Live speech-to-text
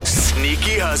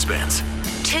Sneaky husbands.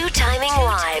 Two-timing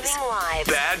wives.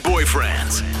 Bad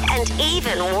boyfriends. And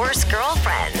even worse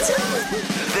girlfriends.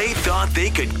 They thought they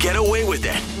could get away with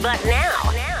it. But now,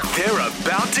 They're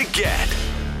about to get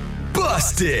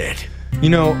busted.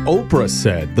 You know, Oprah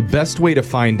said the best way to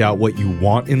find out what you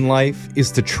want in life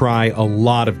is to try a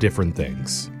lot of different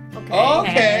things.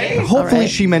 Okay. Hopefully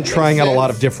she meant trying out a lot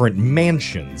of different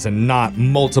mansions and not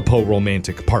multiple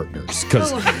romantic partners.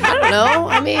 Because, I don't know.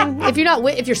 I mean,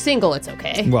 if you're single, it's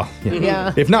okay. well,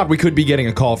 Yeah. if not, we could be getting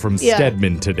a call from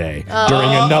Stedman today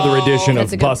during another edition That's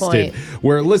of a good Busted, point.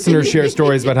 where listeners share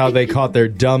stories about how they caught their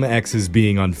dumb exes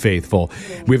being unfaithful.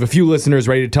 We have a few listeners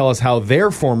ready to tell us how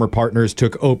their former partners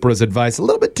took Oprah's advice a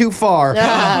little bit too far.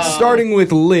 Starting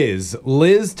with Liz.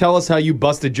 Liz, tell us how you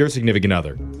busted your significant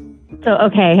other. So,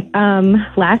 okay,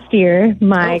 last year,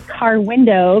 my car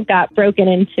window got broken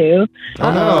into,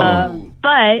 Oh, no.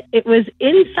 but it was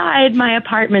inside my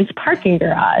apartment's parking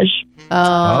garage.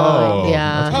 Oh,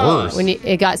 yeah. that's worse. When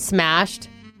it got smashed.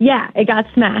 Yeah, it got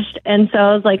smashed. And so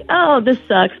I was like, oh, this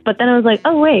sucks. But then I was like,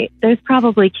 oh, wait, there's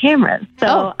probably cameras.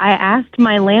 So I asked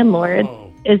my landlord,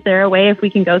 is there a way if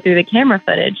we can go through the camera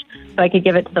footage so I could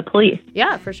give it to the police?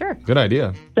 Yeah, for sure. Good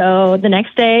idea. So the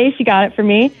next day, she got it for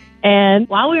me. And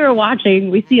while we were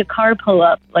watching, we see a car pull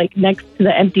up, like, next to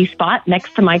the empty spot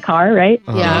next to my car, right?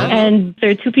 Yeah. And there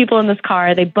are two people in this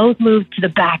car. They both moved to the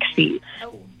back seat.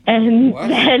 And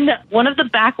then one of the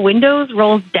back windows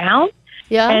rolls down.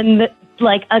 Yeah. And,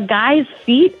 like, a guy's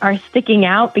feet are sticking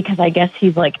out because I guess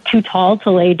he's, like, too tall to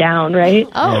lay down, right?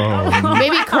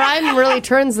 Maybe crime really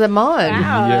turns them on.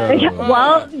 Yeah.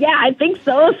 Well, yeah, I think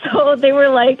so. So they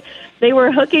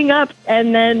were hooking up.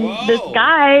 And then this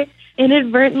guy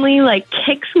inadvertently, like,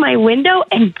 kicks my window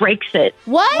and breaks it.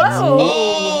 What?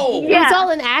 Oh! It was all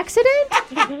an accident?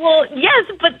 Well, yes,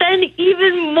 but then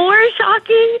even more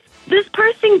shocking, this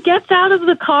person gets out of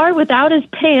the car without his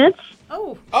pants.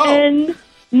 Oh. And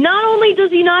not only does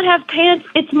he not have pants,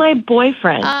 it's my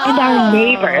boyfriend and our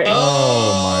neighbor.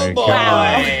 Oh, my Boy.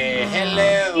 God.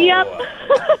 Hello. Yep.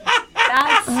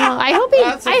 I hope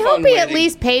That's a he fun at wedding.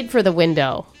 least paid for the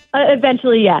window.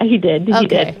 Eventually, yeah, he did. He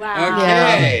Okay. did.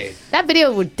 Okay. That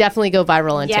video would definitely go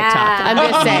viral on Yeah. TikTok. I'm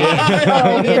just saying.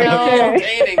 It's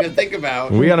entertaining to think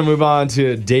about. We got to move on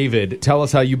to David. Tell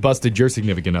us how you busted your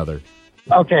significant other.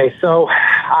 Okay, so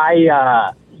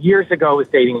I years ago was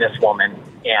dating this woman,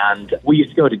 and we used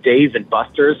to go to Dave and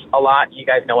Buster's a lot. You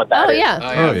guys know what that Oh, is? yeah.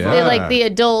 Oh, yeah. They're like the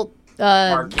adult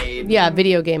Arcade.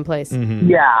 video game place.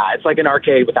 Yeah, it's like an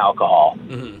arcade with alcohol.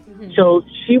 So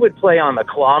she would play on the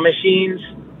claw machines,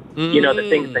 you know, the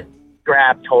things that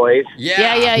grab toys.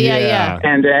 Yeah.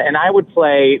 And I would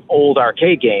play old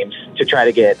arcade games to try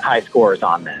to get high scores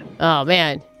on them. Oh,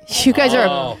 man. You guys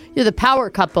you're the power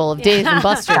couple of Dave and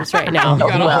Buster's right now. You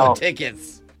got all Well- the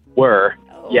tickets.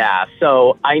 Yeah.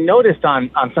 So I noticed on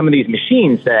some of these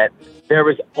machines that there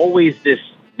was always this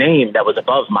name that was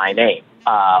above my name.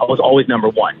 It was always number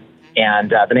one. And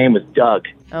the name was Doug.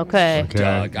 Okay.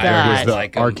 Doug, God. I Here's the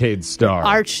like him. arcade star.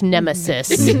 Arch nemesis.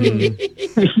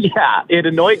 Yeah, it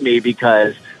annoyed me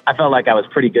because I felt like I was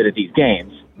pretty good at these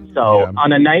games. So Yeah.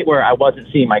 on a night where I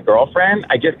wasn't seeing my girlfriend,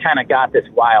 I just kind of got this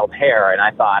wild hair, and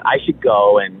I thought I should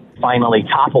go and finally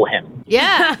topple him.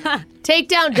 Yeah. Take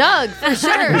down Doug, for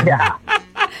sure. Yeah,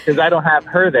 because I don't have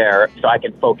her there, so I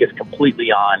can focus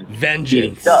completely on beating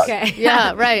Vengeance. Doug. Okay.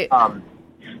 Yeah, right.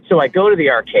 So I go to the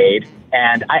arcade,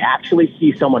 and I actually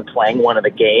see someone playing one of the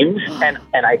games, and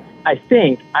I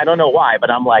think, I don't know why, but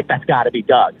I'm like, that's got to be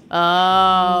Doug.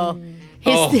 Oh.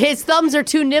 His thumbs are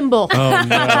too nimble. Oh,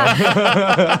 no.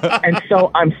 And so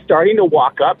I'm starting to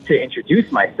walk up to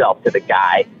introduce myself to the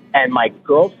guy, and my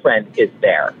girlfriend is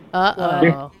there Uh-oh.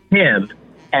 with him,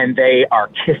 and they are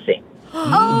kissing.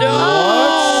 No.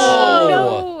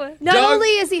 Not Doug- only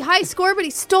is he high score, but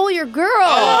he stole your girl.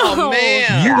 Oh,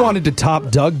 man. You wanted to top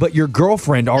Doug, but your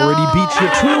girlfriend already beat you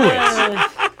to it.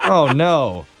 Oh,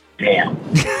 no. Damn.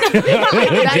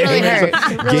 That really hurt.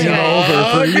 Really Game hurt.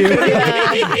 over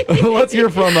for you. Let's hear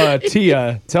from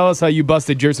Tia. Tell us how you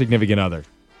busted your significant other.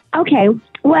 Okay.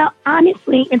 Well,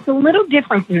 honestly, it's a little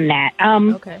different than that.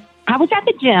 Okay. I was at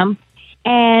the gym,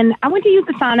 and I went to use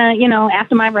the sauna,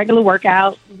 after my regular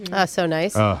workout. So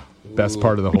nice. Best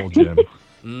part of the whole gym.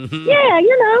 Yeah,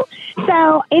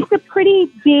 So it's a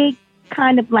pretty big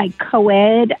kind of like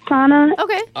co-ed sauna.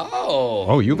 Okay.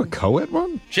 Oh, you have a co-ed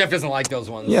one? Chef doesn't like those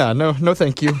ones. Yeah, no,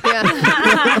 thank you.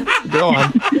 Yeah. Go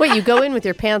on. Wait, you go in with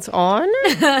your pants on?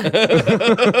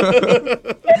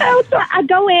 So I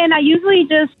go in, I usually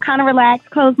just kind of relax,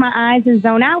 close my eyes, and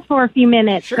zone out for a few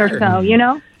minutes or so,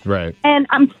 Right. And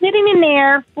I'm sitting in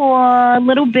there for a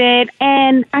little bit,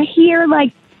 and I hear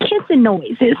like kissing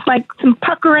noises, like some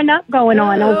puckering up going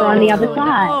on over on the other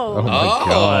side. Oh, my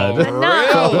God.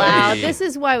 Not allowed. This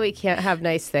is why we can't have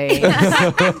nice things.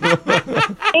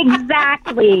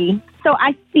 Exactly. So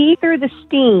I see through the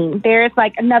steam. There's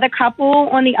like another couple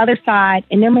on the other side,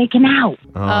 and they're making out.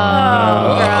 Oh,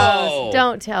 Oh. gross.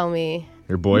 Don't tell me.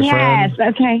 Your boyfriend?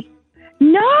 Yes, okay.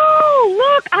 No,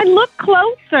 look, I look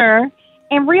closer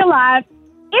and realize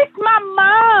it's my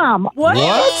mom. What?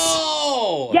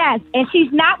 Yes, and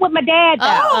she's not with my dad, though.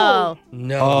 Oh.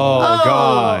 No. Oh,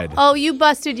 God. Oh, you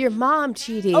busted your mom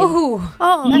cheating. Oh, That's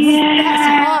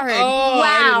hard. Oh,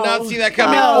 I did not see that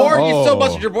coming. Oh. Or you still Oh.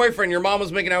 busted your boyfriend. Your mom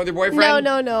was making out with your boyfriend?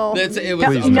 No. It was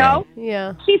Please okay. No,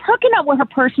 Yeah. she's hooking up with her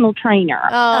personal trainer.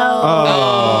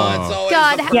 Oh, it's always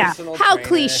God, the Yeah. personal How trainer.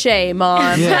 cliche,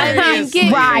 Mom. Yeah. I mean,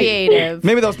 get Right. creative.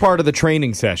 Maybe that was part of the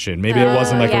training session. Maybe it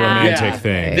wasn't like a yeah. romantic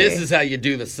thing. This is how you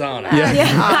do the sauna.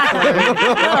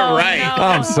 Yeah. All right.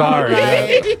 I'm sorry.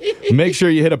 Make sure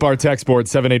you hit up our text board,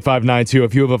 78592,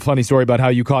 if you have a funny story about how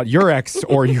you caught your ex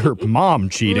or your mom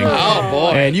cheating. Oh,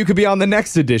 boy. And you could be on the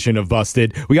next edition of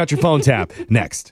Busted. We got your phone tap next.